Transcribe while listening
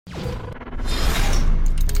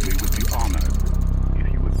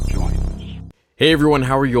Hey everyone,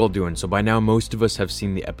 how are you all doing? So by now most of us have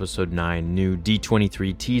seen the episode 9 new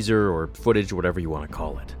D23 teaser or footage, whatever you want to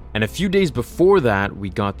call it. And a few days before that, we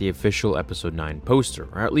got the official episode 9 poster,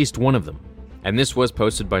 or at least one of them. And this was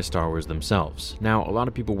posted by Star Wars themselves. Now, a lot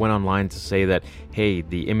of people went online to say that, hey,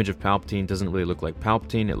 the image of Palpatine doesn't really look like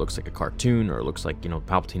Palpatine, it looks like a cartoon, or it looks like,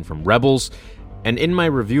 Palpatine from Rebels. And in my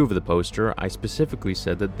review of the poster, I specifically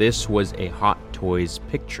said that this was a Hot Toys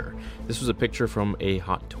picture. This was a picture from a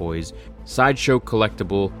Hot Toys sideshow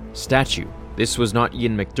collectible statue. This was not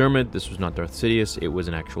Ian McDiarmid, this was not Darth Sidious, it was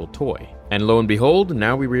an actual toy. And lo and behold,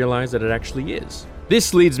 now we realize that it actually is.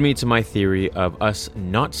 This leads me to my theory of us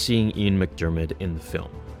not seeing Ian McDiarmid in the film.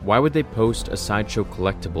 Why would they post a sideshow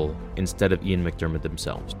collectible instead of Ian McDiarmid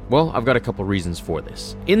themselves? Well, I've got a couple reasons for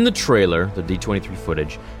this. In the trailer, the D23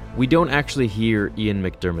 footage, we don't actually hear Ian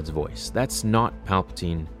McDiarmid's voice. That's not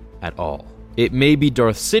Palpatine at all. It may be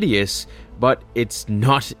Darth Sidious, but it's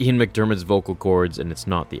not Ian McDiarmid's vocal cords and it's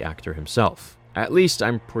not the actor himself. At least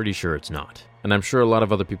I'm pretty sure it's not. And I'm sure a lot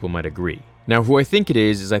of other people might agree. Now, who I think it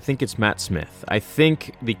is I think it's Matt Smith. I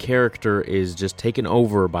think the character is just taken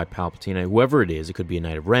over by Palpatine, and whoever it is. It could be a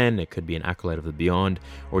Knight of Ren, it could be an Acolyte of the Beyond,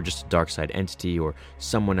 or just a dark side entity, or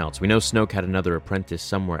someone else. We know Snoke had another apprentice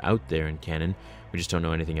somewhere out there in canon. We just don't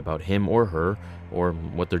know anything about him or her, or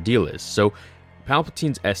what their deal is. So,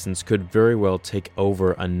 Palpatine's essence could very well take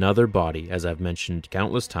over another body, as I've mentioned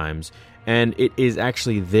countless times, and it is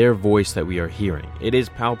actually their voice that we are hearing. It is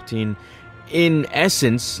Palpatine, in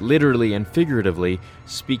essence, literally and figuratively,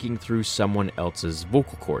 speaking through someone else's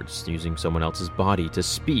vocal cords, using someone else's body to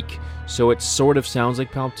speak. So it sort of sounds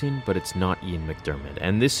like Palpatine, but it's not Ian McDiarmid.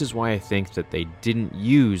 And this is why I think that they didn't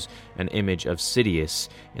use an image of Sidious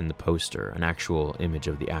in the poster, an actual image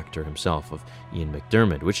of the actor himself, of Ian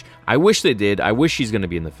McDiarmid, which I wish they did. I wish he's going to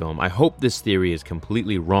be in the film. I hope this theory is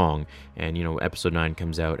completely wrong, and, episode 9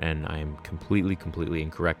 comes out, and I am completely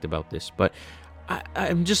incorrect about this, but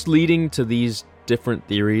I'm just leading to these different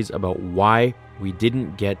theories about why we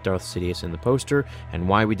didn't get Darth Sidious in the poster and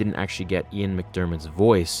why we didn't actually get Ian McDiarmid's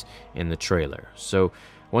voice in the trailer. So,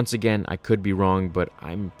 once again, I could be wrong, but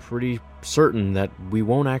I'm pretty certain that we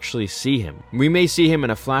won't actually see him. We may see him in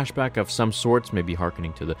a flashback of some sorts, maybe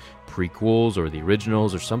hearkening to the prequels or the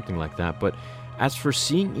originals or something like that, but as for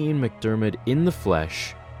seeing Ian McDiarmid in the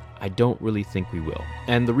flesh, I don't really think we will.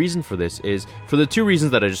 And the reason for this is for the two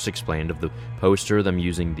reasons that I just explained, of the poster, them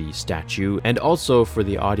using the statue, and also for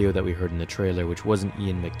the audio that we heard in the trailer, which wasn't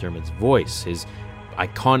Ian McDiarmid's voice, his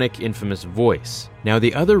iconic, infamous voice. Now,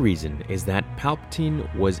 the other reason is that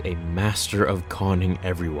Palpatine was a master of conning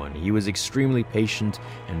everyone. He was extremely patient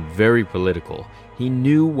and very political. He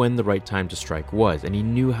knew when the right time to strike was, and he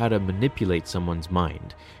knew how to manipulate someone's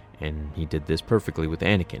mind. And he did this perfectly with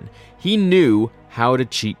Anakin. He knew how to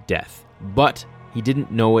cheat death, but he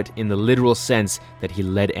didn't know it in the literal sense that he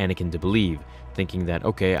led Anakin to believe, thinking that,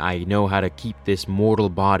 okay, I know how to keep this mortal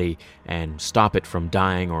body and stop it from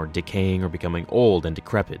dying or decaying or becoming old and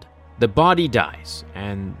decrepit. The body dies,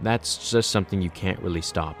 and that's just something you can't really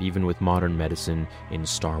stop, even with modern medicine in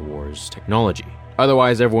Star Wars technology.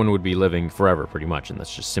 Otherwise, everyone would be living forever, pretty much, and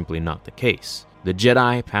that's just simply not the case. The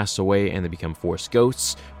Jedi pass away and they become Force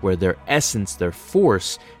ghosts, where their essence, their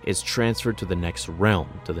force, is transferred to the next realm,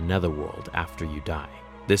 to the netherworld, after you die.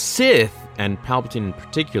 The Sith, and Palpatine in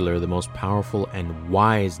particular, the most powerful and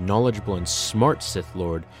wise, knowledgeable and smart Sith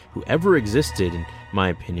Lord who ever existed, in my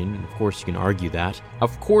opinion, and of course you can argue that,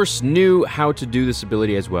 of course knew how to do this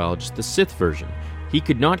ability as well, just the Sith version. He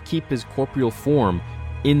could not keep his corporeal form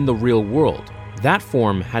in the real world. That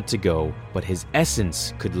form had to go, but his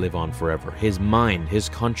essence could live on forever. His mind, his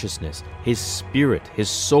consciousness, his spirit, his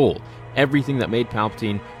soul, everything that made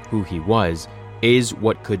Palpatine who he was, is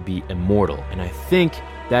what could be immortal. And I think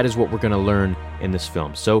that is what we're going to learn in this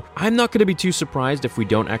film. So I'm not going to be too surprised if we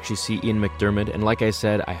don't actually see Ian McDiarmid. And like I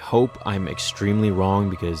said, I hope I'm extremely wrong,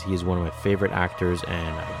 because he is one of my favorite actors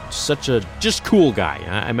and such a just cool guy.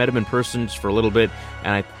 I met him in person just for a little bit,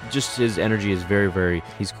 and his energy is very,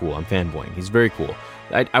 he's cool. I'm fanboying. He's very cool.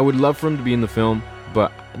 I would love for him to be in the film,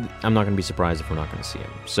 but I'm not going to be surprised if we're not going to see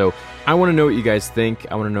him. So I want to know what you guys think.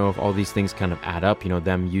 I want to know if all these things kind of add up,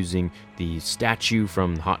 them using the statue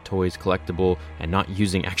from Hot Toys collectible and not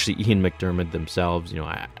using actually Ian McDiarmid themselves.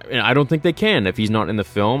 I don't think they can. If he's not in the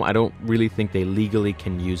film, I don't really think they legally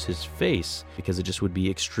can use his face, because it just would be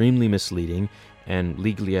extremely misleading. And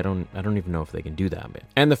legally, I don't even know if they can do that.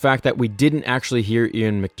 And the fact that we didn't actually hear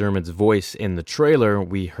Ian McDiarmid's voice in the trailer,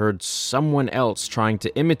 we heard someone else trying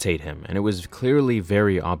to imitate him, and it was clearly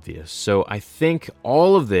very obvious. So I think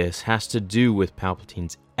all of this has to do with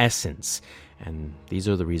Palpatine's essence, and these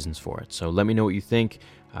are the reasons for it. So let me know what you think.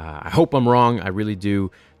 I hope I'm wrong, I really do.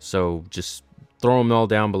 So just throw them all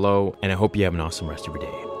down below, and I hope you have an awesome rest of your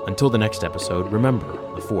day. Until the next episode, remember,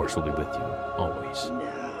 the Force will be with you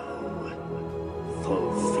always.